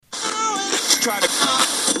try to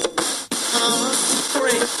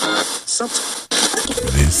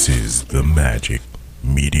This is the Magic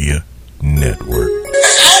Media Network. Open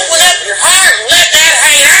up your heart and let that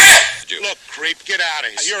hang out. Look, creep, get out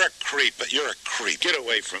of here. You're a creep, but you're a creep. Get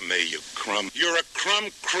away from me, you crumb. You're a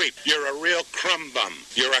crumb creep. You're a real crumb bum.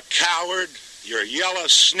 You're a coward. You're a yellow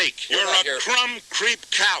sneak. You're a crumb creep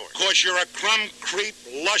coward. Cause you're a crumb creep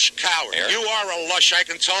lush coward. You are a lush, I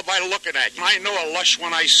can tell by looking at you. I know a lush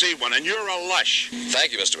when I see one, and you're a lush.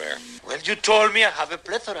 Thank you, Mr. Mayor. Well, you told me I have a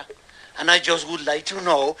plethora. And I just would like to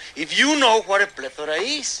know if you know what a plethora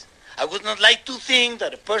is. I would not like to think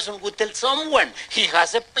that a person would tell someone he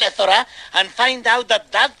has a plethora and find out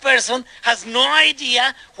that that person has no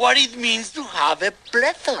idea what it means to have a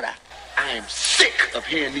plethora. I am sick of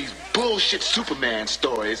hearing these bullshit Superman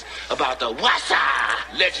stories about the Wassa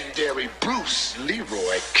legendary Bruce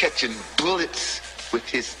Leroy catching bullets with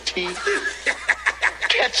his teeth.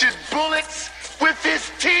 Catching bullets with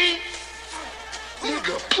his teeth?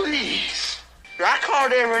 Nigga, please. I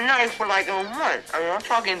called every night for like a month. I mean, I'm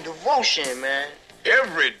talking devotion, man.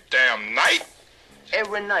 Every damn night?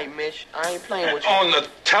 Every night, Mitch. I ain't playing with you. On the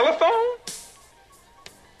telephone?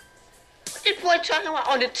 What this boy talking about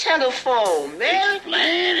on the telephone, man?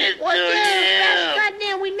 Explain it What to the hell? him.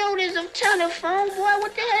 Goddamn, we know there's a telephone, boy.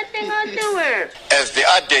 What the hell thing I doing? As the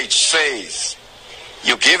adage says,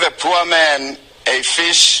 you give a poor man a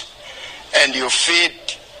fish and you feed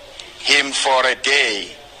him for a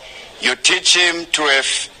day. You teach him to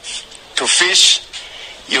fish.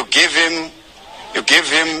 You give him,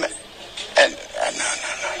 and no.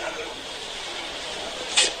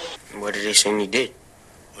 What did they say he did?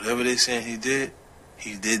 Whatever they saying he did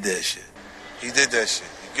that shit. He did that shit.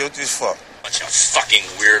 He guilty as fuck. Bunch of fucking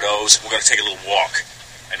weirdos. We're gonna take a little walk.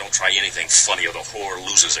 I don't try anything funny or the whore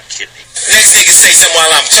loses a kidney. The next nigga say something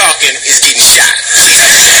while I'm talking is getting shot.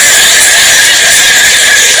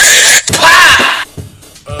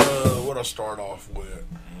 What I start off with?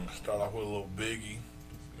 Start off with a little Biggie.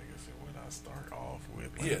 Nigga said, "What I start off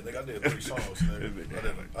with?" Yeah, nigga, I did 3 songs. Nigga. I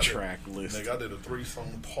did track list. Nigga, I did a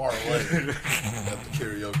 3-song parlay at the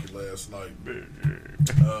karaoke last night.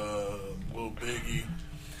 Little Biggie.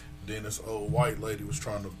 Then this old white lady was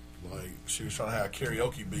trying to she was trying to have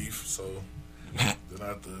karaoke beef. So then I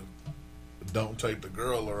had to don't take the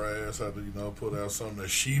girl her ass. I had to put out something that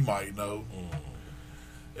she might know.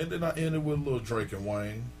 And then I ended with a little Drake and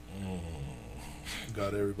Wayne.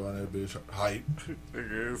 Got everybody in that bitch hype.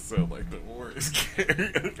 Nigga, it sound like the worst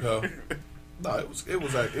karaoke. No, it was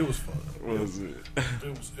fun. Was it?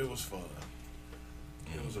 It was fun.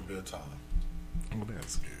 It was a good time. Well,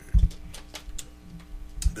 that's good.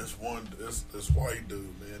 This white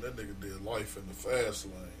dude, man, that nigga did Life in the Fast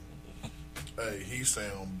Lane. Hey, he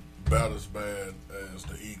sound about as bad as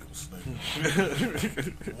the Eagles,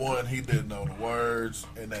 nigga. One, he didn't know the words,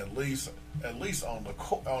 and at least on the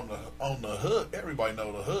hook, everybody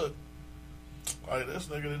know the hook. Like, this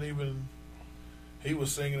nigga didn't even. He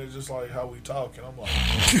was singing it just like how we talking. I'm like,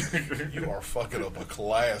 you are fucking up a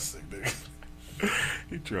classic, nigga.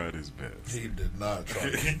 He tried his best. He did not try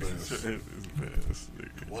his best. He tried his best,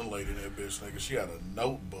 nigga. One lady in that bitch, nigga, she had a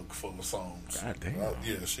notebook full of songs. God damn.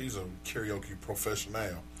 Yeah, she's a karaoke professional.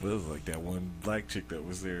 It was like that one black chick that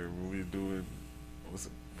was there when we were doing, was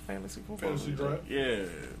it Fantasy Football? Fantasy Draft? Yeah,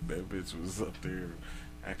 that bitch was up there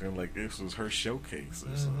acting like this was her showcase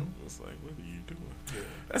or something. It was like, what are you doing? Yeah.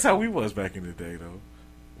 That's how we was back in the day, though.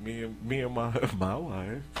 Me and my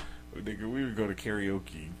wife, nigga, we would go to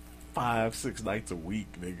karaoke 5-6 nights a week,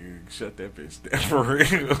 nigga. Shut that bitch down for real.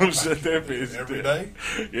 Shut that bitch Every down. day?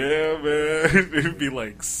 Yeah, man. It'd be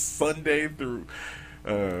like Sunday through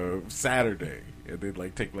Saturday, and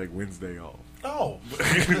then take Wednesday off. Oh.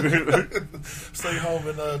 Stay home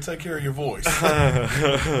and take care of your voice.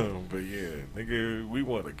 But yeah, nigga, we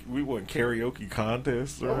won karaoke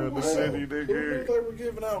contests around the city, nigga. They were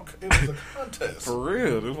giving out. It was a contest. For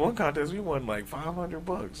real, there's one contest we won like $500,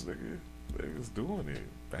 nigga. They was doing it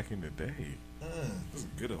back in the day. This is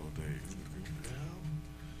good old days.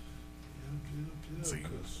 Yeah. See,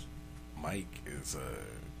 Mike is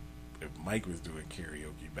if Mike was doing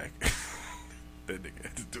karaoke back, that nigga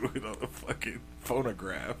had to do it on a fucking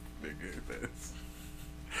phonograph, nigga. That's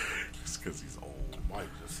just because he's old. Mike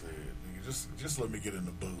just said, nigga, just let me get in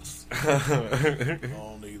the booth. I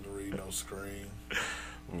don't need to read no screen.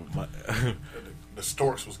 The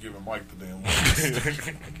Storks was giving Mike the damn one.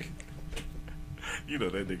 You know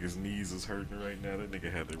that nigga's knees is hurting right now. That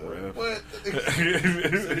nigga had to ref. What?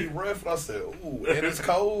 He ref, and I said, ooh, and it's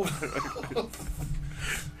cold.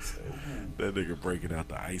 That nigga breaking out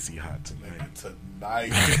the icy hot tonight. That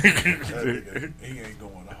nigga, he ain't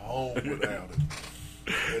going home without it.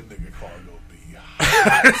 That nigga car gonna be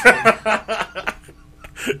hot.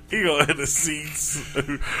 He gonna have the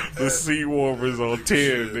seat warmers on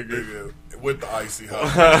 10, nigga. With the icy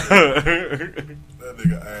hot. That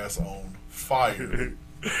nigga ass on fire.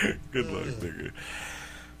 Good luck, nigga.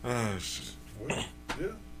 Oh, shit. Well,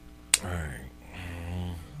 yeah. Alright.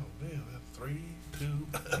 Oh, man, that's 3, 2.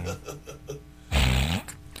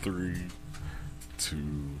 3, 2,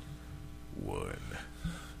 1.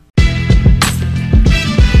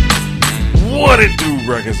 What it do,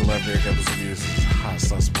 Records Left There, episode. This is Hot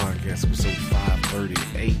Sauce Podcast, episode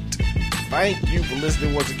 538. Thank you for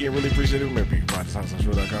listening once again. Really appreciate it. Remember, you can find us on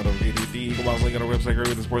HotSauceShow.com over ADD. You can also link on our website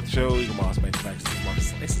earlier to support the show. You can also manufacture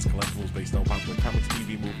markets, licensed collectibles based on popular comics,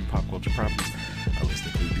 TV, movie, pop culture properties. Our list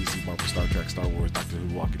includes DC, Marvel, Star Trek, Star Wars, Doctor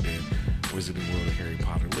Who, Walking Dead, Wizarding World of Harry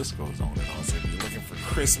Potter. The list goes on and on. So if you're looking for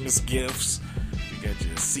Christmas gifts, you got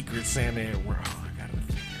your Secret Santa at work. Oh, I gotta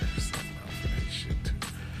figure something out for that shit too.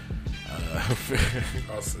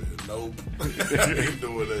 I said nope. I ain't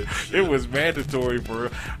doing that shit. It was mandatory for.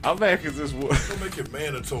 I'm mad because this was. Don't make it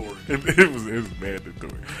mandatory. It was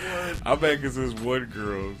mandatory. What? I'm mad because this one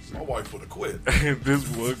girl. My wife would have quit. This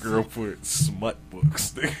one girl put smut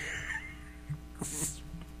books.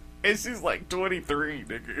 And she's like 23,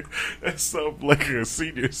 nigga. That's something like a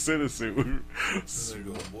senior citizen.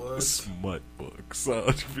 What? Smut books. So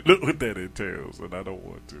if you know what that entails, and I don't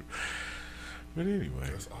want to. But anyway.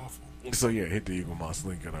 That's awful. So yeah, hit the Eagle Moss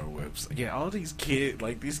link on our website. Yeah, all these kids,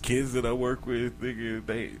 like these kids that I work with, nigga,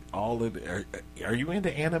 they all in. Are you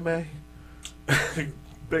into anime?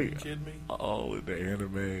 They kidding me? all into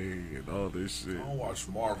anime and all this shit. I don't watch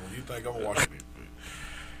Marvel. You think I'm watching it?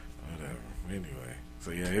 Whatever. Anyway,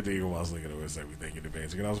 so yeah, hit the Eagle Moss link on our website. We thank you in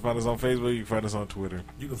advance. You can also find us on Facebook. You can find us on Twitter.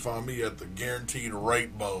 You can find me at the Guaranteed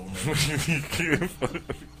Rate Bowl.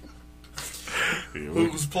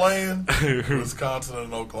 Who's playing? Wisconsin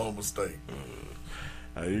and Oklahoma State.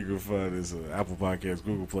 You can find us on Apple Podcasts,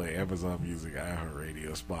 Google Play, Amazon Music,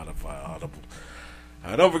 iHeartRadio, Spotify, Audible.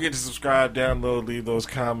 Don't forget to subscribe, download, leave those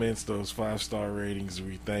comments, those 5-star ratings.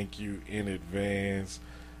 We thank you in advance.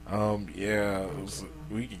 Yeah,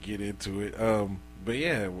 we could get into it. But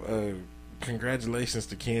yeah, congratulations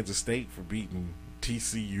to Kansas State for beating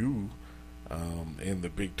TCU in the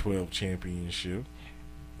Big 12 championship.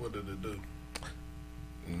 What did it do?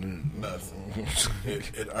 Nothing.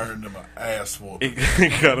 It earned them an ass whooping.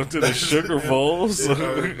 It got them to the Sugar Bowl. So.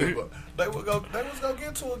 They was gonna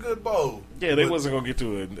get to a good bowl. Yeah, they wasn't gonna get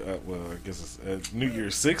to I guess it's a New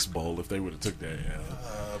Year's Six bowl if they would have took that.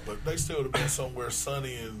 But they still would have been somewhere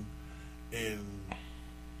sunny in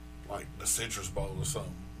like the Citrus Bowl or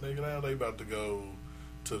something. Nigga, now they about to go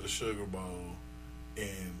to the Sugar Bowl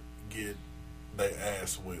and get their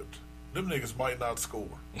ass whipped. Them niggas might not score.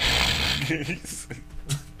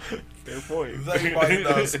 Fair point. They might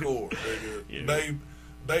not score. Nigga. Yeah.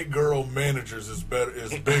 They girl managers is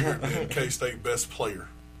bigger than K-State best player.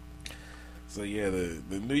 So yeah,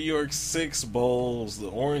 the New York Six Bowls, the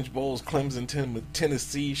Orange Bowls, Clemson,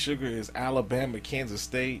 Tennessee, Sugar is Alabama, Kansas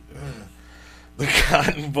State. The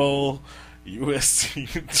Cotton Bowl,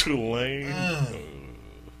 USC, Tulane.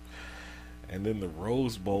 And then the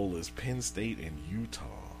Rose Bowl is Penn State and Utah.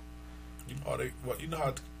 You know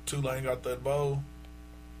how Tulane got that bowl?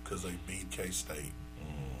 Because they beat K-State.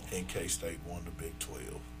 And K-State won the Big 12.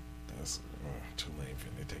 That's Tulane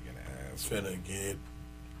finna take an ass. Finna get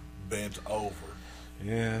bent over.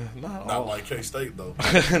 Yeah, not like K-State though.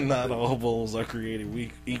 Not all bowls are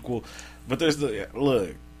created equal. But there's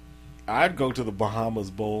look. I'd go to the Bahamas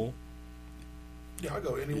Bowl. Yeah, I'd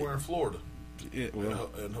go anywhere in Florida. Yeah, well,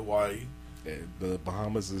 in Hawaii. The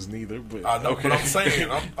Bahamas is neither, but I know. Okay. But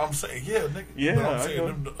I'm saying, yeah, nigga. Yeah, but I'm saying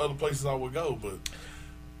them the other places I would go, but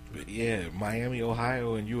yeah, Miami,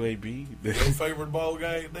 Ohio, and UAB. Your favorite bowl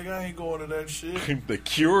game, nigga? I ain't going to that shit. The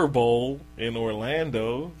Cure Bowl in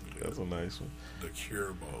Orlando. That's a nice one. The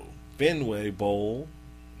Cure Bowl. Fenway Bowl,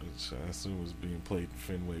 which I assume was being played in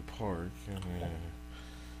Fenway Park.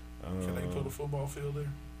 Can they put a football field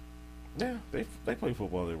there? Yeah, they play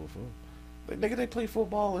football there before. They play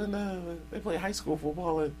football they play high school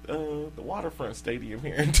football at the Waterfront Stadium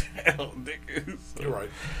here in town, nigga. So, you're right.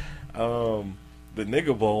 The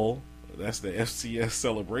Nigga Bowl, that's the FCS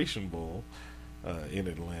Celebration Bowl in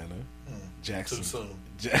Atlanta. Jackson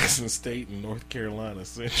State and North Carolina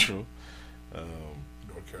Central.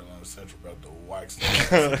 North Carolina Central about to wax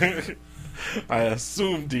them. I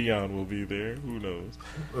assume Dion will be there. Who knows?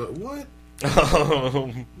 What?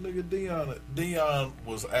 Nigga, Dion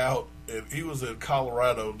was out. And he was in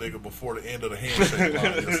Colorado, nigga, before the end of the handshake line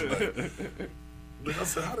yesterday. Nigga, I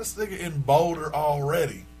said, how this nigga in Boulder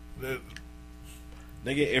already?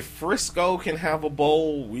 Nigga, if Frisco can have a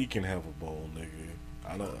bowl, we can have a bowl, nigga.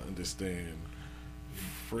 I don't understand.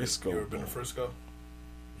 Frisco. You ever been bowl. to Frisco?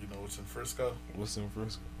 You know what's in Frisco? What's in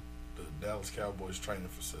Frisco? The Dallas Cowboys training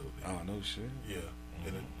facility. Oh, no shit. Yeah,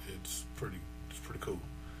 and it's pretty cool.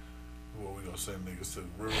 Well, we gonna send niggas to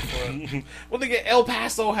Riverfront. Well, nigga, El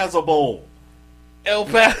Paso has a bowl. El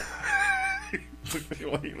Paso.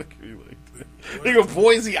 Why you look at me like that? Nigga,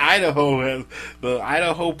 Boise, Idaho has the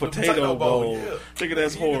Idaho Potato Bowl. Yeah. Nigga,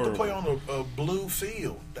 that's you horrible. get to play on a blue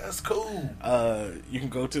field. That's cool. You can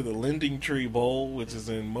go to the Lending Tree Bowl, which is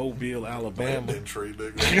in Mobile, Alabama. Lending Tree,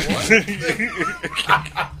 nigga.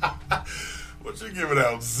 What? What you giving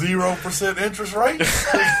out? 0% interest rate?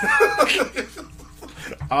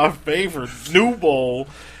 Our favorite new bowl,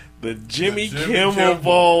 the Jimmy Kimmel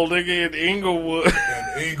Bowl, nigga, in Inglewood. In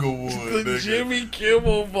Inglewood, The nigga. Jimmy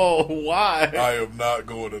Kimmel Bowl. Why? I am not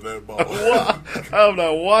going to that bowl. Why? I'm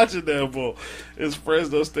not watching that bowl. It's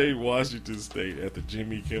Fresno State, Washington State at the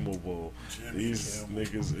Jimmy Kimmel Bowl. These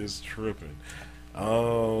niggas is tripping.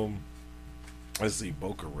 Let's see,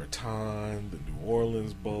 Boca Raton, the New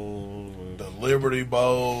Orleans Bowl, The Liberty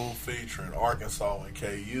Bowl featuring Arkansas and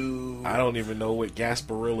KU. I don't even know what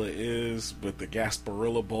Gasparilla is, but the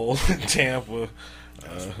Gasparilla Bowl in Tampa.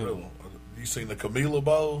 You seen the Camila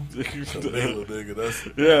Bowl? Camila, nigga,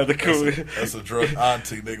 that's a drug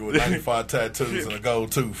auntie nigga with 95 tattoos and a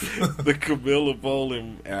gold tooth. The Camilla Bowl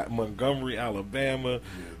in Montgomery, Alabama.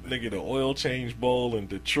 Nigga, the Oil Change Bowl in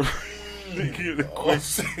Detroit. Nigga, the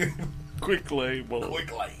Quick Lane Bowl.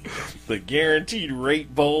 Quick Lane. The Guaranteed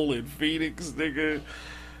Rate Bowl in Phoenix, nigga.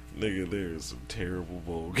 Nigga, there's some terrible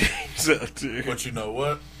bowl games out there. But you know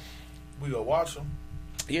what? We gonna watch them.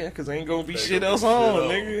 Yeah, because ain't gonna be shit else on,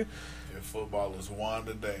 nigga. And football is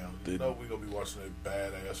winding down. You know we gonna be watching that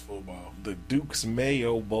badass football. The Duke's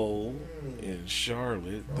Mayo Bowl in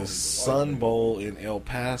Charlotte. The Sun Bowl in El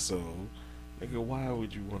Paso. Nigga, why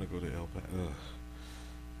would you want to go to El Paso?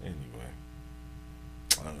 Anyway.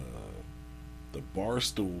 The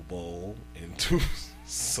Barstool Bowl in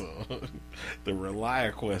Tucson. The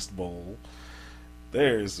ReliaQuest Bowl.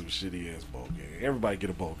 There's some shitty ass bowl game. Everybody get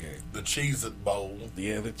a bowl game. The Cheez-It Bowl.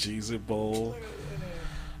 Yeah, the Cheez-It Bowl.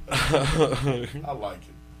 I like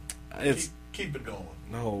it. Keep it going.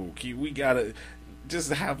 No, we gotta just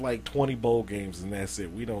have like 20 bowl games and that's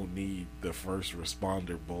it. We don't need the First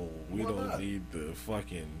Responder Bowl. We don't not? need the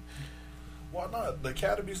fucking. Why not? The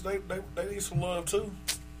academies, they need some love too.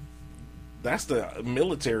 That's the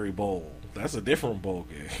Military Bowl. That's a different bowl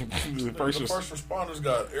game. The first responders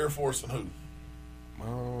got Air Force and who?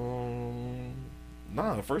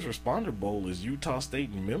 The First Responder Bowl is Utah State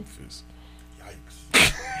and Memphis.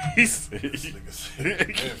 Yikes. He said, This nigga said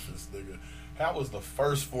Memphis, nigga. How was the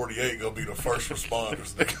first 48 gonna be the first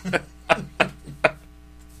responders, nigga?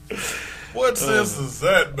 What sense is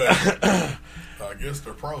that, man? I guess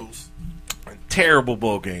they're pros. Terrible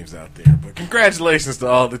bowl games out there, but congratulations to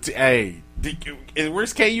all the hey.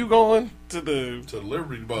 Where's KU going to the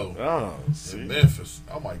Liberty Bowl? Oh, see. In Memphis.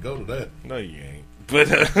 I might go to that. No, you ain't. But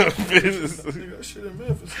that shit in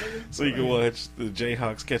Memphis, nigga. So you can watch the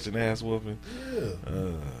Jayhawks catch an ass whooping. Yeah.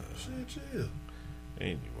 Shit, yeah.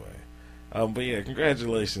 Anyway, but yeah,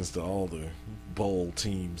 congratulations to all the bowl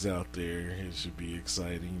teams out there. It should be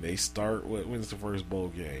exciting. They start. When's the first bowl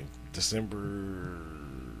game? December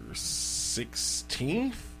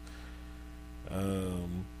 16th.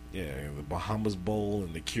 Yeah, the Bahamas Bowl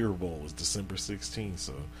and the Cure Bowl is December 16th.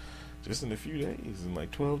 So just in a few days, in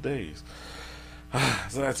like 12 days.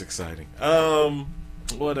 So that's exciting.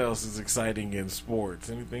 What else is exciting in sports?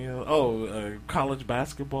 Anything else? Oh, college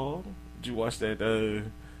basketball. Did you watch that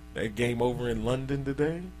game over in London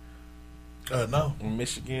today? No.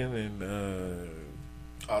 Michigan and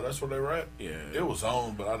oh, that's where they were at? Yeah. It was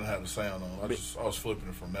on, but I didn't have the sound on. I was flipping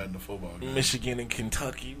it from that to football game. Michigan and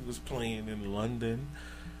Kentucky was playing in London.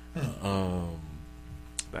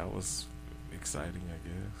 That was exciting, I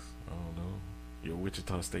guess. I don't know. Your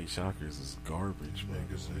Wichita State Shockers is garbage,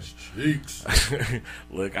 niggas is cheeks.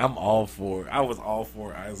 Look, I was all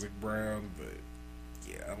for Isaac Brown, but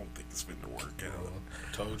yeah, I don't think it's going to work out.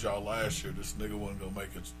 I told y'all last year this nigga wasn't gonna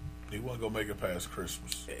make it. He wasn't gonna make it past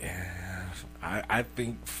Christmas. I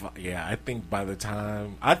think by the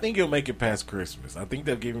time I think he'll make it past Christmas. I think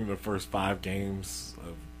they'll give him the first 5 games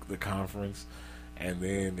of the conference, and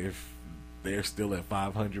then if they're still at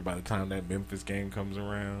 500 by the time that Memphis game comes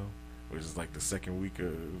around, which is like the second week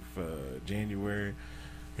of January,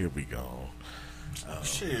 he'll be gone.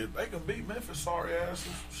 Shit, they can beat Memphis, sorry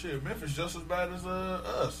asses. Shit, Memphis just as bad as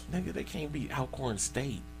us. Nigga, they can't beat Alcorn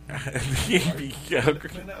State. They can't beat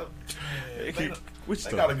Alcorn. They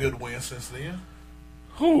got a good win since then.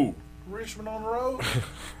 Who? Richmond on the road.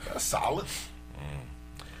 That's solid.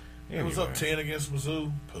 It was up 10 against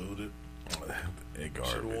Mizzou. Pulled it. It Should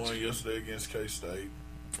have garbage. won yesterday against K-State.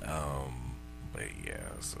 But yeah,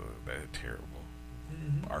 so that's terrible.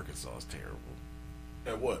 Arkansas is terrible.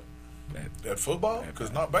 At what? At football?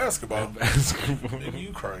 Because not basketball. At basketball. Nigga,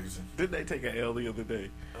 you crazy. Didn't they take an L the other day?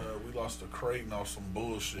 We lost to Creighton off some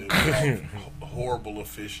bullshit. Horrible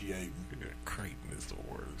officiating. Creighton is the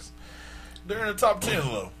worst. They're in the top 10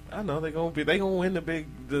 though. I know they gonna win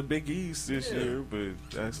the Big East this year,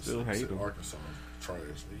 but I still hate them. Arkansas trash.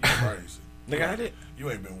 You crazy. Nigga, You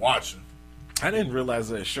ain't been watching. I didn't realize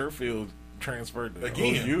that Sherfield transferred to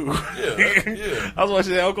Again. OU. Yeah. I was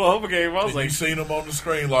watching the Oklahoma game. I was And like, you seen him on the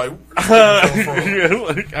screen like, where's he come from? yeah,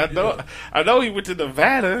 like, I know he went to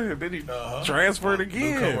Nevada and then he transferred Blue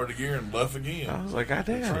again. covered again and left again. I was like, God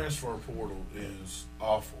The damn. transfer portal is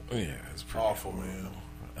awful. Yeah, it's pretty Awful, man.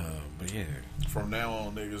 But yeah, From now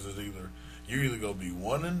on, niggas is you're either gonna be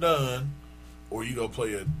one and done, or you gonna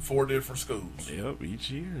play at 4 different schools. yep, each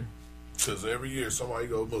year. Because every year somebody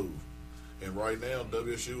go move, and right now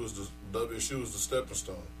WSU is the stepping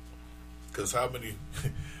stone. Because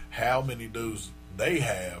how many dudes they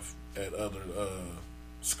have at other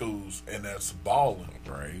schools, and that's balling.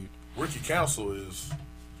 Right. Ricky Council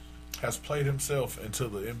has played himself into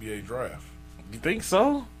the NBA draft. You think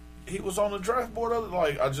so? He was on the draft board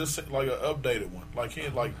I just sent like an updated one. Like he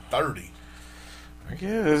had like 30. I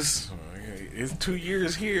guess it's 2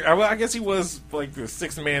 years here. I guess he was like the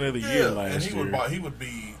 6th man of the year last and year. he would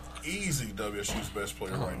be easy WSU's best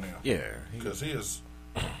player right now. Yeah, Because he is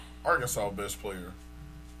Arkansas' best player.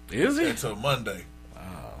 Is he? Until Monday.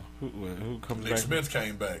 Who comes Nick back? Smith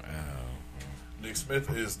came back. Nick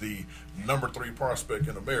Smith is the number 3 prospect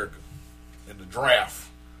in America in the draft.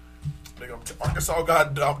 Nigga, Arkansas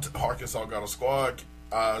got a squad.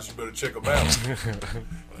 You better check them out.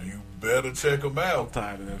 You better check them I'm out.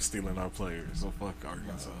 tired of them stealing our players. So fuck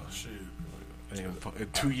Arkansas. Shit.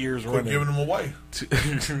 And 2 years Quit running. giving them away.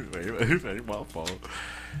 Ain't my fault. You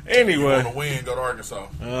Anyway, want to win, go to Arkansas.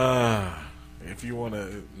 if you want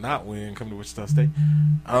to not win, come to Wichita State.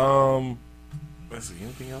 Let's see.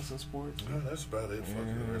 Anything else in sports? Yeah, that's about it. Fuck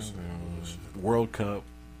the rest of that bullshit. World Cup.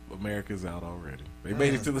 America's out already. They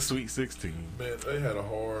made it to the Sweet 16 Man, they had a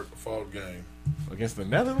hard fought game. against the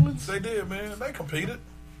Netherlands. They did, man. They competed.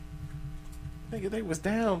 Nigga, they was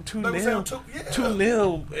down 2-0. They was down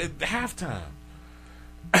 2-0 at halftime.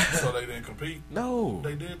 So they didn't compete. No,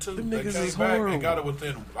 They did too. Them They niggas came is back horrible. and got it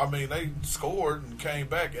within. I mean, they scored and came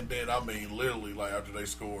back, and then literally, like after they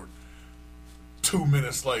scored, 2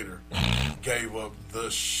 minutes later, gave up the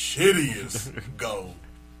shittiest goal.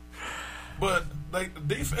 But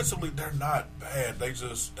defensively, they're not bad. They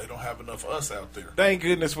don't have enough us out there. Thank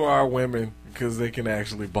goodness for our women because they can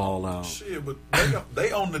actually ball out. Shit, but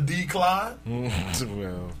they on the decline.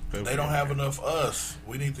 Well, They don't have enough us.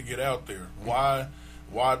 We need to get out there. Why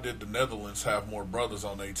did the Netherlands have more brothers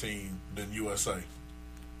on their team than USA?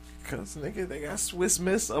 Because, nigga, they got Swiss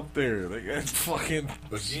Miss up there. They got fucking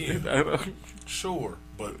shit. Again, sure,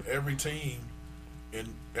 but every team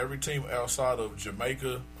outside of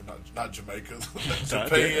Jamaica, not Jamaica,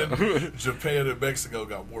 Japan and Mexico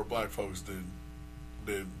got more black folks than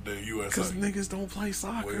USA. Because niggas don't play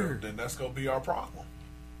soccer. Well, then that's gonna be our problem.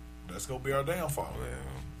 That's gonna be our downfall. Well,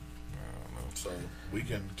 I don't know. So we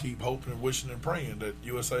can keep hoping and wishing and praying that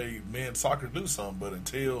USA men's soccer do something, but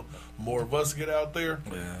until more of us get out there,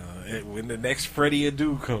 When the next Freddie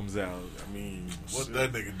Adu comes out, I mean, what shit.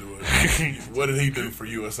 that nigga doing? What did he do for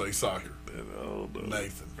USA soccer? I don't know.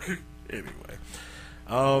 Nathan. Anyway,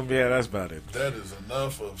 yeah, that's about it. That is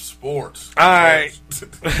enough of sports. All right.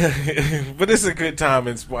 But it's a good time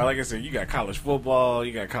in sport. Like I said, you got college football,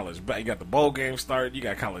 you got the bowl game starting, you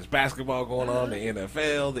got college basketball going on, the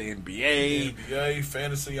NFL, the NBA. NBA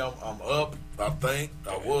fantasy. I'm up. I think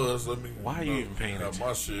I was. Why are you even paying attention?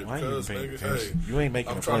 My shit. Why are you Because even paying nigga, attention? hey, You ain't making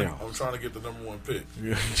I'm the trying. playoffs. I'm trying to get the number 1 pick.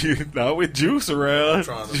 Not with Juice around.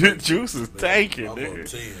 Juice is tanking, I'm nigga. up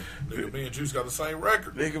 10. Nigga, me and Juice got the same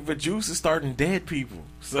record. Nigga, but Juice is starting dead people,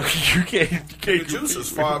 so you can't. Nigga, Juice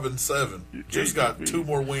is 5-7. Juice got compete. 2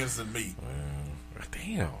 more wins than me.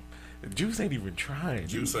 Damn, Juice ain't even trying.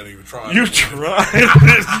 Juice ain't even trying. You to trying?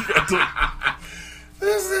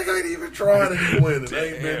 This nigga ain't even trying to win. It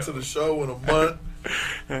ain't Damn. been to the show in a month.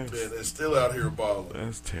 And it's still out here balling.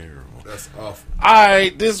 That's terrible. That's awful. All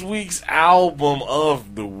right, this week's album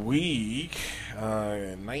of the week,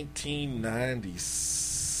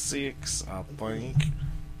 1996, I think.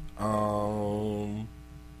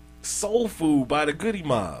 Soul Food by the Goody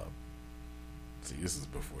Mob. See, this is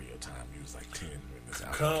before your time. You was like 10 when this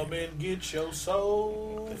album Come came and get your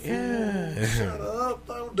soul food. Yeah. Shut up,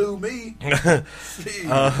 don't do me. See.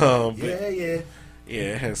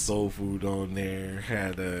 Yeah, it had Soul Food on there.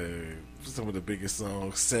 Had some of the biggest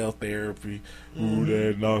songs, Cell Therapy, Who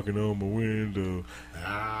That Knocking on My Window.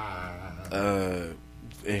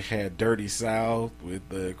 It had Dirty South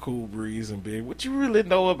with Cool Breeze and Big. What you really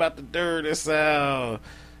know about the Dirty South?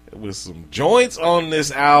 It was some joints on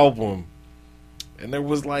this album. And there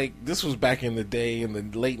was like, this was back in the day in the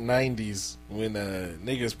late 90s when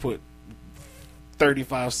niggas put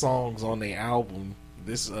 35 songs on their album.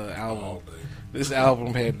 This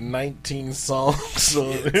album had 19 songs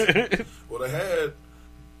on it. Well, they had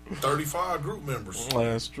 35 group members. Well,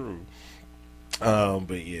 that's true.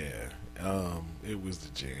 But yeah, it was the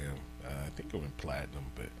jam. I think it went platinum,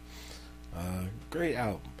 but great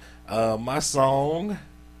album. My song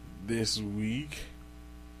this week.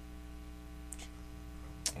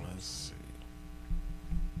 Let's see.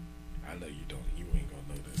 I know you don't. You ain't gonna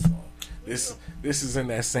know this song. This is in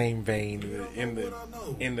that same vein in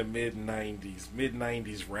the mid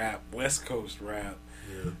 '90s rap, West Coast rap.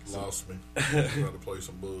 Yeah, lost me. Try to play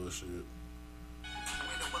some bullshit.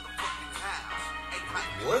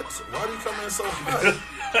 What? Why do you come in so high?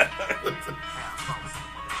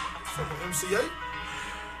 From MCA?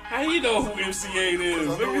 How you know who MCA is?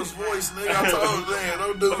 I know his voice, nigga. I told you, man,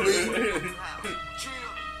 don't do me.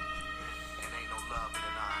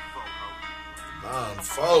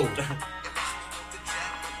 9-4.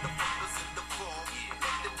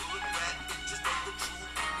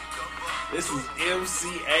 This is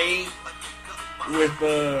MCA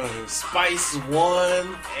with Spice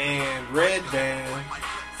One and Red Band.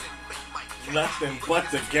 Nothing but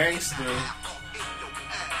the gangster.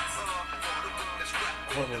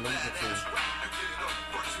 Hold on, let me get this.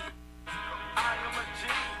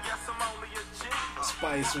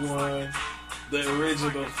 Spice One, the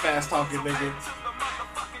original fast talking nigga.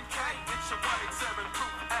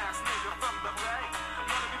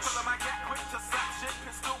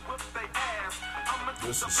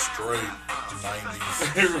 This is straight 90s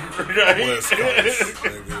West Coast,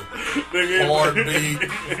 nigga. Hard beat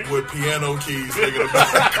with piano keys, nigga, in the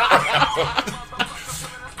background.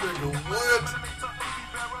 Nigga, what?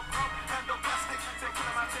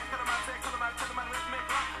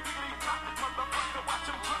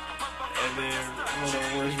 And then, hold on,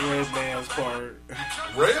 where's Red Man's part?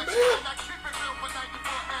 Red Man?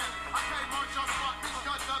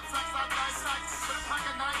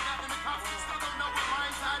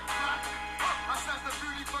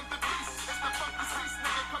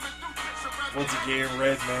 Once again,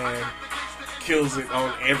 Red Man kills it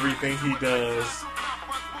on everything he does,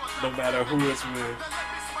 no matter who it's with.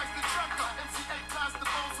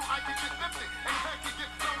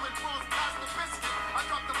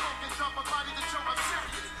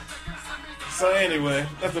 So anyway,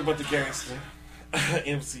 nothing but the gangster.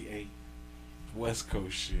 MC8. West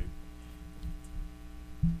Coast shit.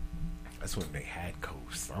 That's when they had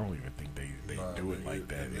coast. I don't even think they do it like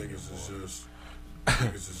that anymore.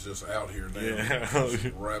 Niggas is just out here now. Yeah.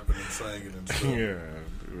 Just rapping and singing and stuff. Yeah.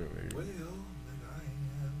 Well,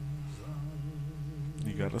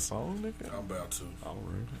 you got a song, nigga? I'm about to. All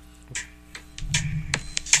right.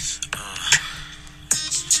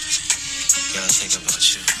 Gotta think about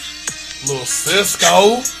you. Little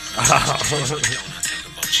Cisco.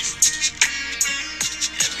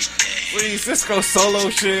 Wait, Cisco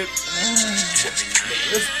solo shit.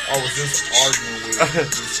 I was just arguing with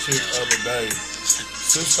this chick the other day.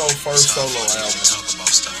 Cisco's first solo album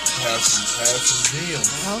has some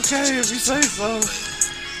gems. Okay, if you say so.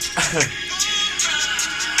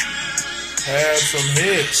 Had some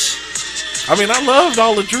hits. I mean, I loved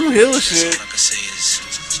all the Drew Hill shit.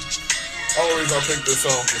 Only reason I picked this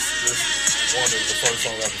song is this one is the first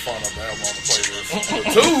song I could find on the album on the playlist. But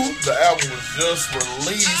two, the album was just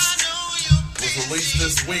released. Was released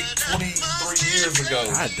this week, 23 years ago.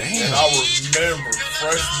 God damn. And I remember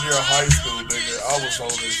freshman year of high school, nigga, I was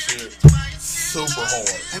on this shit super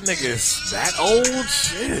hard. That nigga is that old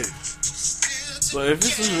shit. So if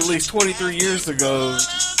this was released 23 years ago,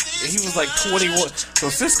 he was like 21. So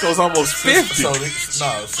Cisco's almost 50. So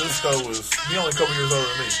Cisco was, he only a couple years older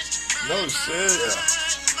than me. No shit.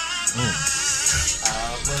 Yeah.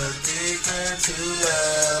 I'm addicted to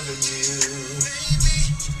loving you.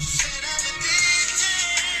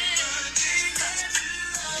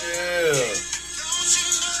 Yeah.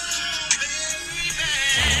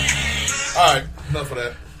 Alright, enough of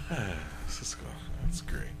that. Cisco, that's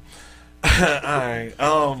great. Alright,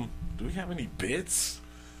 do we have any bits?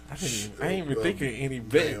 I ain't even think of any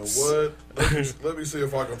bits. Man, what? Let me see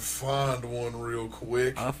if I can find one real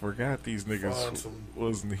quick. I forgot these niggas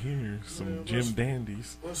wasn't here. Some Jim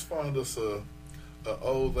Dandies. Let's find us a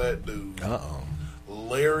that dude.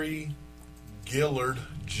 Larry Gillard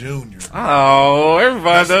Jr. Oh,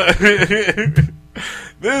 everybody knows.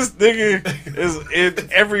 This nigga is in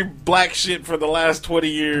every black shit for the last 20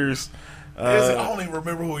 years. I don't even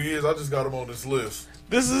remember who he is. I just got him on this list.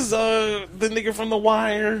 This is the nigga from The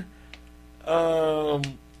Wire. I'm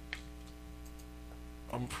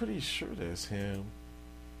pretty sure that's him.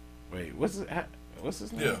 Wait, what's his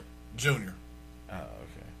name? Yeah, Junior. Oh,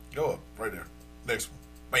 okay. Go up right there. Next one.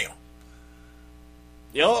 Bam.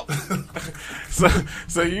 Yup.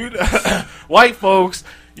 so you white folks,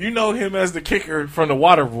 you know him as the kicker from The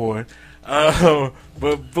Waterboy. But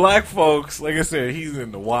black folks, like I said, he's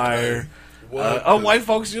in The Wire. White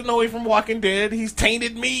folks, you know him from Walking Dead. He's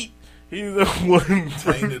Tainted Meat. He's the one.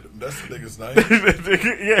 Tainted. That's the nigga's name.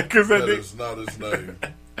 Yeah, because that is not his name.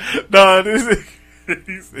 No, this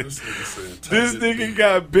nigga nigga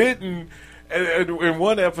got bitten. And in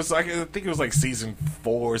one episode, I think it was like season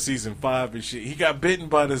 4, season 5 and shit. He got bitten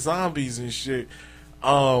by the zombies and shit.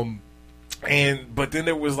 But then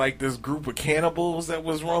there was like this group of cannibals that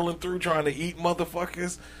was rolling through trying to eat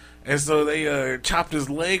motherfuckers. And so they chopped his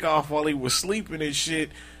leg off while he was sleeping and shit.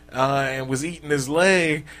 And was eating his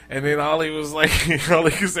leg, and then all he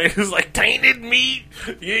could say was like, "Tainted meat,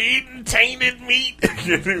 you're eating tainted meat."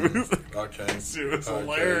 It was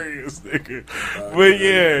hilarious, nigga. But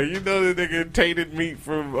yeah, you know the nigga Tainted Meat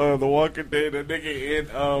from The Walking Dead. The nigga in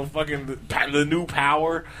fucking the New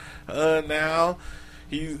Power. Now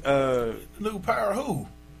he's New Power who?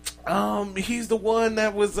 He's the one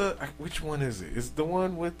that was which one is it? Is the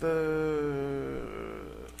one with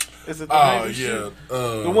is it the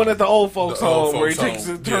the one at the old folks home where he turns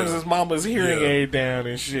his mama's hearing aid down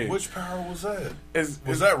and shit. Which Power was that?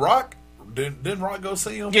 Was that Rock? Didn't Rock go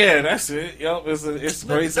see him? Yeah, that's it. Yep, it's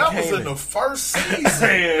Grace. That was in the first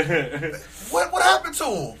season. What happened to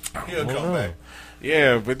him? He'll come back.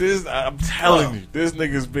 Yeah, but I'm telling you, this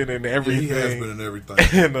nigga's been in everything. He has been in everything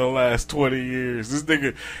in the last 20 years. This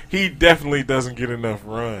nigga, he definitely doesn't get enough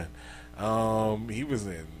run. He was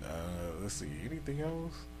in, let's see, anything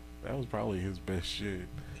else? That was probably his best shit.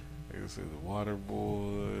 Like I said, The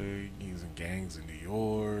Waterboy. He's in Gangs of New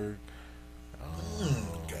York.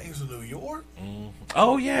 Gangs of New York?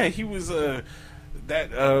 Oh, yeah, he was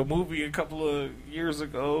that movie a couple of years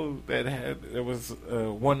ago that was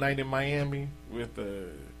One Night in Miami with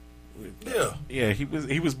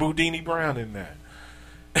he was Boudini Brown in that.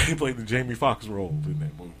 He played the Jamie Foxx role in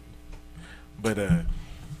that movie. But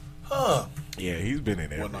yeah, he's been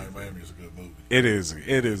in everything. One Night in Miami is a good movie. It is a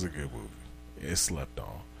good movie. It's slept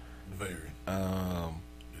on. Very.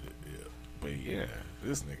 But yeah,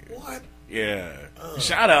 this nigga. What? Yeah.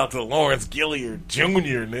 Shout out to Lawrence Gilliard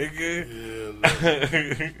Jr., nigga.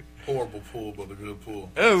 Yeah. Horrible pull, but a good pull.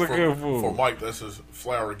 That was a good pull. For Mike, that's his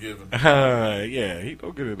flower giving. Yeah, he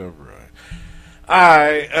don't get enough right.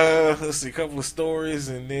 Alright, let's see, a couple of stories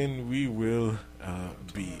and then we will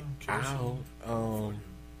be out.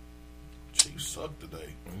 Chiefs suck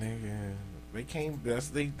today. Nigga, they came. That's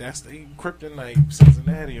the kryptonite.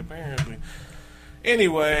 Cincinnati, apparently.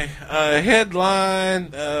 Anyway,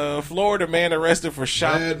 headline: Florida man arrested for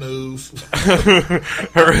Bad news.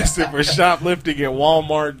 arrested for shoplifting at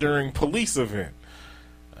Walmart during police event.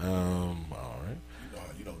 All right.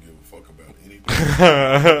 You don't give a fuck about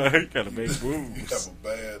anything. You gotta make moves. You have a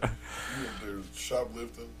bad. There's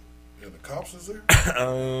shoplifting, and the cops is there.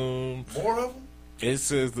 More of them. It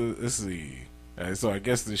says let's see. So I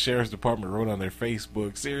guess the sheriff's department wrote on their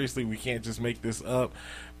Facebook, "Seriously, we can't just make this up.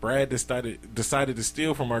 Brad decided to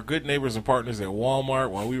steal from our good neighbors and partners at Walmart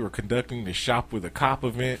while we were conducting the Shop with a Cop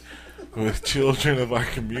event with children of our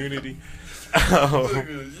community."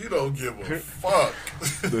 You don't give a fuck.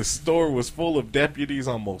 The store was full of deputies,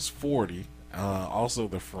 almost 40. Also,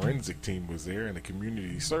 the forensic team was there and the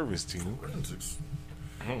community service team. Forensics?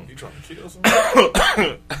 You trying to kill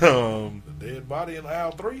somebody? The dead body in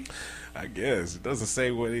aisle 3? I guess. It doesn't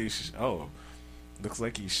say what he... looks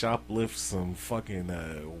like he shoplifted some fucking...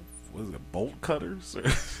 what is it, bolt cutters?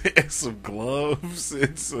 And some gloves?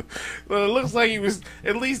 And well, it looks like he was...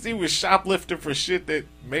 At least he was shoplifting for shit that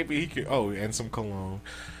maybe he could... Oh, and some cologne.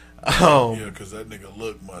 Yeah, because that nigga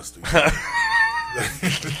look musty.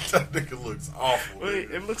 That nigga looks awful. Well,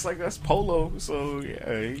 it looks like that's Polo, so yeah.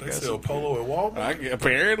 They sell Polo at Walmart?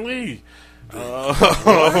 Apparently. Walmart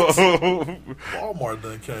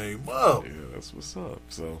done came up. Yeah, that's what's up.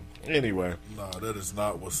 So, anyway. Nah, that is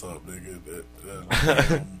not what's up, nigga.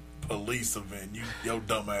 That police event. Your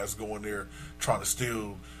dumb ass going there trying to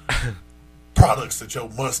steal products that your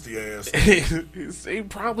musty ass. He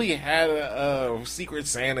probably had a Secret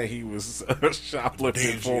Santa he was shoplifting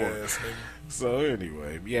Dingy for. ass nigga. So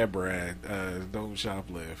anyway, yeah, Brad, don't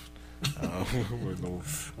shoplift.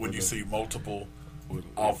 When you see multiple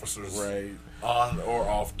officers right on or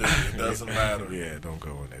off duty, it doesn't matter. Yeah, don't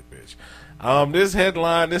go in that bitch. This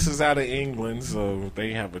headline, this is out of England, so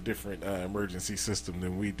they have a different emergency system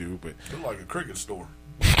than we do. But It's like a cricket store.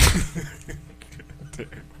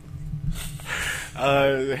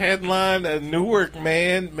 Headline: a Newark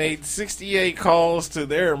man made 68 calls to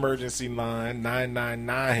their emergency line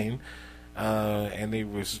 999, and he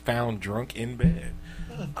was found drunk in bed.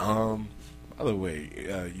 By the way,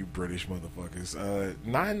 you British motherfuckers,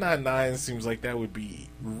 999 seems like that would be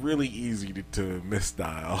really easy to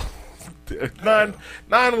misdial.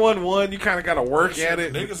 911, you kind of got to work at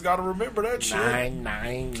it. Niggas got to remember that shit.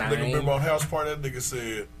 999. Nigga, remember on House Party, that nigga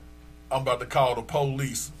said, "I'm about to call the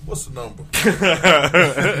police. What's the number?"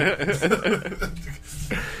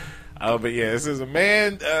 But yeah, this is a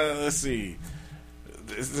man. Let's see.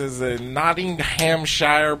 This is a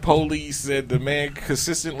Nottinghamshire police said the man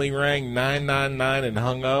consistently rang 999 and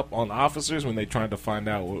hung up on officers when they tried to find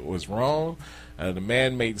out what was wrong. The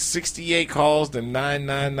man made 68 calls to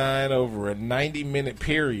 999 over a 90-minute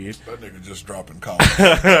period. That nigga just dropping calls.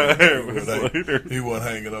 He wasn't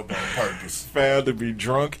hanging up on purpose. Found to be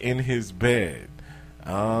drunk in his bed.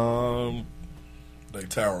 They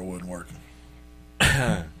tower wasn't working.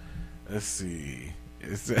 Let's see.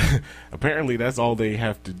 Apparently that's all they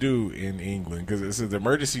have to do in England, because it says the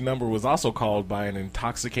emergency number was also called by an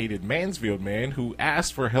intoxicated Mansfield man who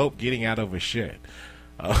asked for help getting out of a shed.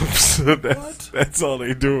 So that's all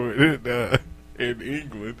they do in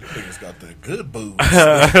England. Niggas got that good booze.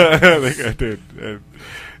 They got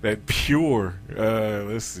that pure.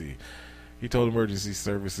 Let's see. He told emergency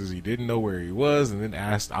services he didn't know where he was, and then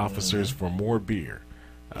asked officers for more beer.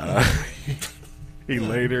 He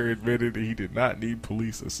later admitted he did not need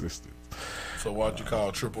police assistance. So why'd you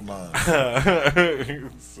call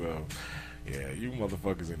 999? So, yeah, you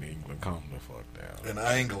motherfuckers in England, calm the fuck down. In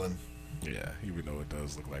England. Yeah, even though it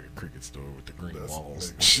does look like a cricket store with the green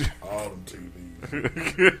walls. All them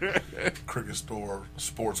TVs. Cricket store,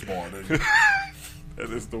 sports bar.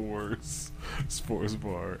 That is the worst sports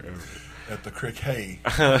bar ever. At the Cricket.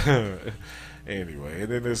 Anyway,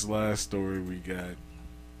 and then this last story we got.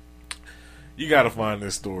 You gotta find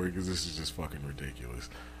this story because this is just fucking ridiculous.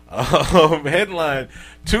 Headline: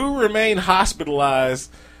 2 remain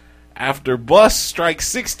hospitalized after bus strikes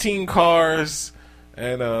 16 cars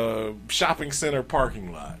in a shopping center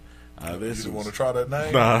parking lot. You want to try that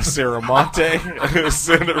name? Nah, Seramonte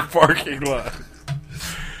Center parking lot.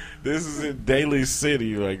 This is in Daly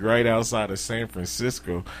City, like right outside of San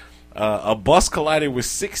Francisco. A bus collided with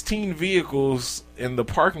 16 vehicles in the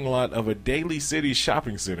parking lot of a Daly City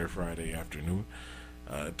shopping center Friday afternoon.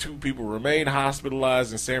 2 people remained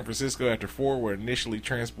hospitalized in San Francisco after 4 were initially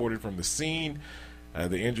transported from the scene.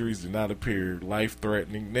 The injuries did not appear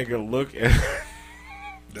life-threatening. Nigga, look at...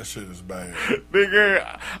 That shit is bad.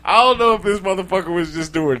 Nigga, I don't know if this motherfucker was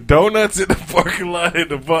just doing donuts in the parking lot in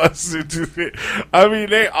the bus. I mean,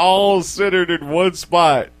 they all centered in one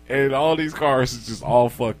spot, and all these cars is just all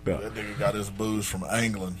fucked up. That nigga got his booze from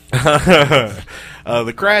England.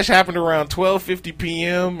 The crash happened around 12:50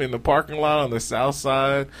 p.m. in the parking lot on the south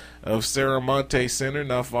side of Seramonte Center,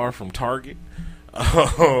 not far from Target. That's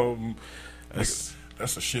a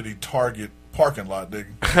shitty Target parking lot,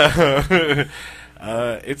 nigga.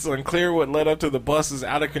 It's unclear what led up to the bus's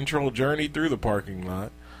out-of-control journey through the parking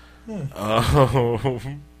lot. You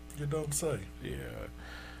don't say. Yeah.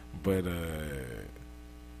 But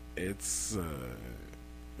it's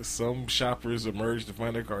some shoppers emerged to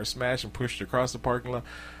find their car smashed and pushed across the parking lot.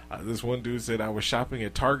 This one dude said, "I was shopping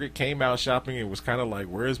at Target, came out shopping, and was kind of like,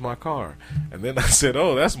 where's my car?" And then I said,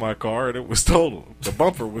 "Oh, that's my car," and it was totaled. The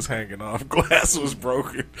bumper was hanging off, glass was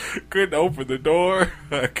broken, couldn't open the door.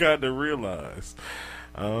 I kind of realized.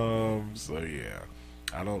 So yeah,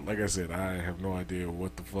 I don't, like I said, I have no idea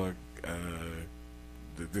what the fuck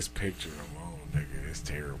this picture alone, nigga, is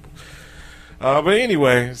terrible. But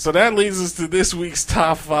anyway, so that leads us to this week's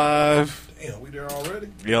top 5. Damn, we there already?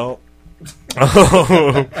 Yup.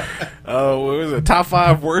 What was it? Top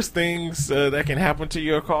 5 worst things that can happen to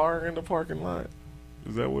your car in the parking lot.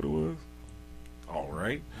 Is that what it was? All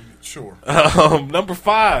right. Sure. Number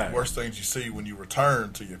 5. Worst things you see when you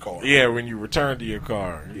return to your car. Yeah, when you return to your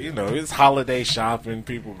car. You know, it's holiday shopping,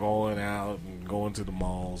 people going out and going to the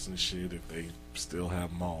malls and shit if they still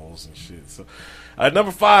have malls and shit. So,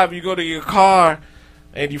 number 5, you go to your car,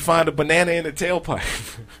 and you find a banana in the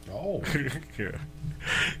tailpipe. Oh. Yeah.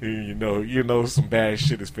 You know some bad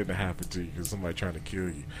shit is finna happen to you because somebody trying to kill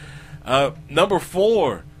you. Number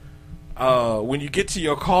 4, when you get to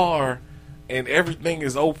your car and everything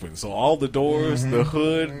is open, so all the doors, the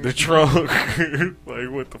hood, the trunk, like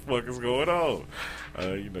what the fuck is going on?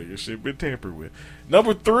 Your shit been tampered with.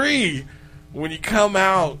 Number 3, when you come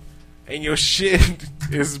out and your shit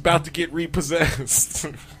is about to get repossessed.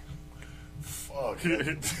 Fuck.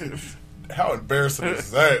 How embarrassing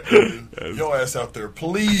is that, dude? Your ass out there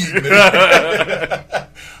pleading.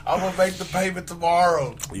 I'm going to make the payment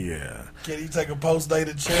tomorrow. Yeah. Can you take a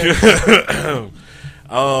post-dated check?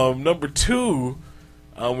 Number 2,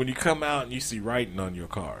 when you come out and you see writing on your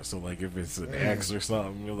car. So, like, if it's an X or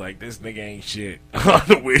something, you're like, this nigga ain't shit on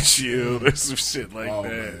the windshield or some shit like that.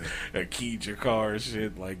 Man. That keyed your car and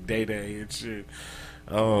shit, like Day-Day and shit.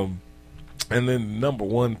 And then number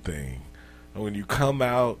 1 thing, when you come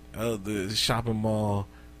out of the shopping mall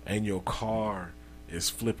and your car is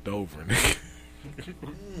flipped over, nigga.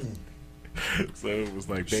 So it was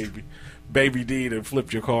like baby D that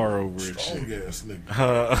flipped your car over and shit. Strong ass nigga.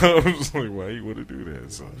 I was like, why you want to do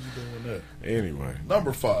that? So why you doing that? Anyway,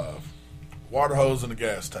 number 5, water hose in the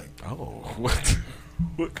gas tank. Oh,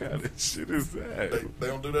 what kind of shit is that? They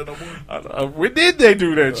don't do that no more. When did they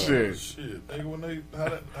do that shit? Shit,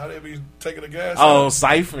 how they be taking the gas? Oh, out?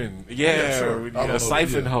 Siphon. Yeah, sure. A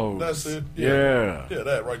siphon hose. That's it. Yeah,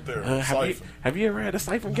 that right there. Have you ever had a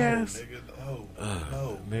siphon gas? Nigga, no.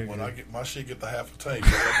 Nigga. When I get my shit, get the half a tank.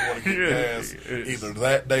 I want to get gas either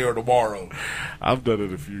that day or tomorrow. I've done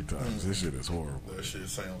it a few times. This shit is horrible. That shit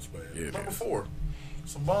sounds bad. Yeah, number 4,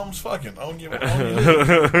 some bums fucking on your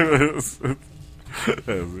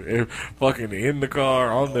fucking in the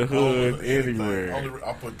car, on the hood, anywhere.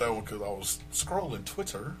 I put that one because I was scrolling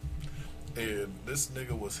Twitter and this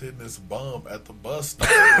nigga was hitting his bum at the bus stop.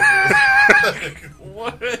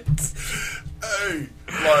 What? Hey,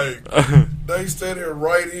 like they stand here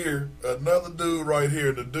right here, another dude right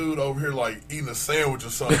here, the dude over here like eating a sandwich or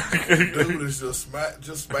something. The dude is just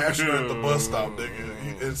smashing her at the bus stop,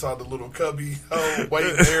 nigga. Inside the little cubby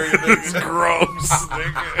waiting area, nigga. It's gross,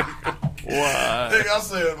 nigga. Why? Nigga, I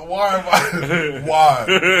said,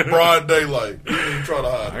 why? Broad daylight. You ain't trying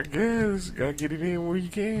to hide it. I guess. You gotta get it in where you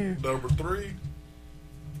can. Number 3,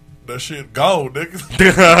 that shit gone,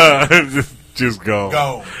 nigga. Just gone.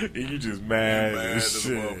 Gone. You just mad as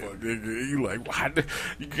shit. Nigga. You like, why?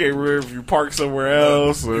 You can't remember if you park somewhere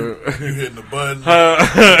else. Or you hitting the button. No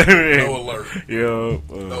alert. Yeah.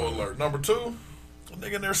 No alert. Number 2, a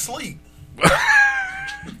nigga in there sleep.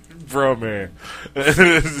 Bro, man.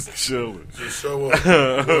 Just chilling. Just show up.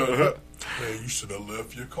 Man, you should have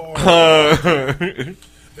left your car.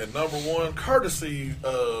 And number 1, courtesy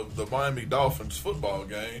of the Miami Dolphins football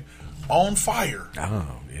game, on fire.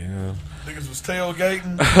 Oh, yeah. Niggas was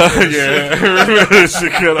tailgating. Yeah.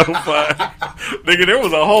 Shit caught on fire. Nigga, there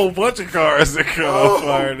was a whole bunch of cars that caught on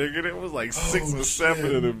fire, nigga. There was like 6 or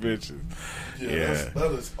 7 of them bitches. Yeah.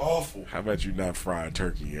 That is awful. How about you not frying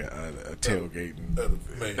turkey at tailgating?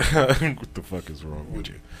 Man. What the fuck is wrong with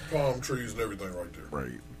you? Palm trees and everything right there.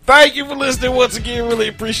 Right. Thank you for listening once again. Really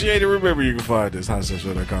appreciate it. Remember, you can find us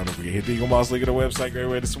HotShow.com. Don't forget, hit the Eagle Moss link on the website. Great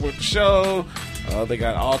way to support the show. They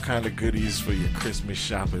got all kind of goodies for your Christmas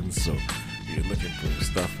shopping. So if you're looking for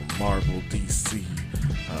stuff from Marvel, DC,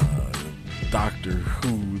 Doctor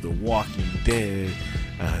Who, The Walking Dead,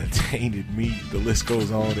 Tainted Meat, the list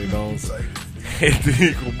goes on and on. Hit the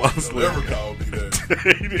Eagle Moss link. Never called me that.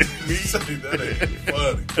 Tainted Meat. That ain't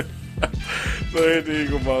funny. So hit the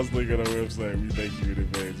Eagle Moss link on our website. We thank you in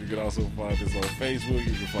advance. You can also find us on Facebook.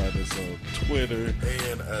 You can find us on Twitter.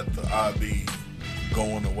 And at the IB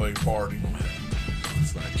going away party.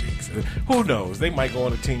 It's not jinx. Who knows? They might go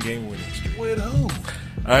on a 10-game winning streak. With who?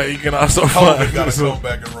 You can also find us. Got to come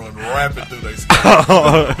back and run rapid through their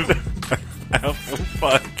schedule. Apple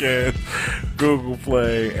Podcast, Google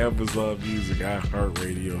Play, Amazon Music,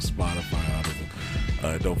 iHeartRadio, Spotify, Audible.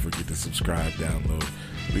 Don't forget to subscribe, download,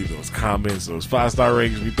 leave those comments, those 5-star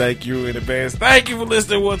ratings. We thank you in advance. Thank you for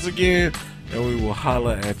listening once again, and we will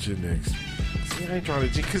holler at you next week. See, I ain't trying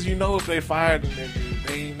to, because you know if they fired them,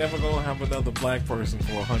 they ain't never gonna have another black person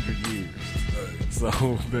for 100 years. So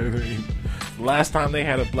the last time they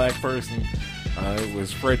had a black person, it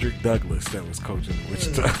was Frederick Douglass that was coaching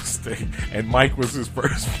Wichita State, and Mike was his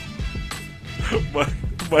first.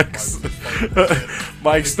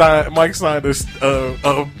 Mike signed a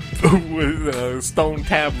stone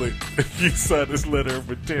tablet. He signed his letter of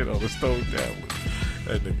intent on a stone tablet.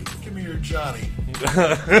 That nigga. Give me your Johnny.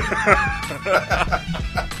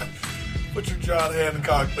 Put your John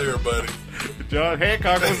Hancock there, buddy. John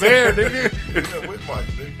Hancock was there, nigga. Yeah, with Mike,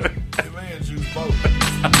 nigga. The man used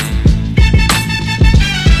both.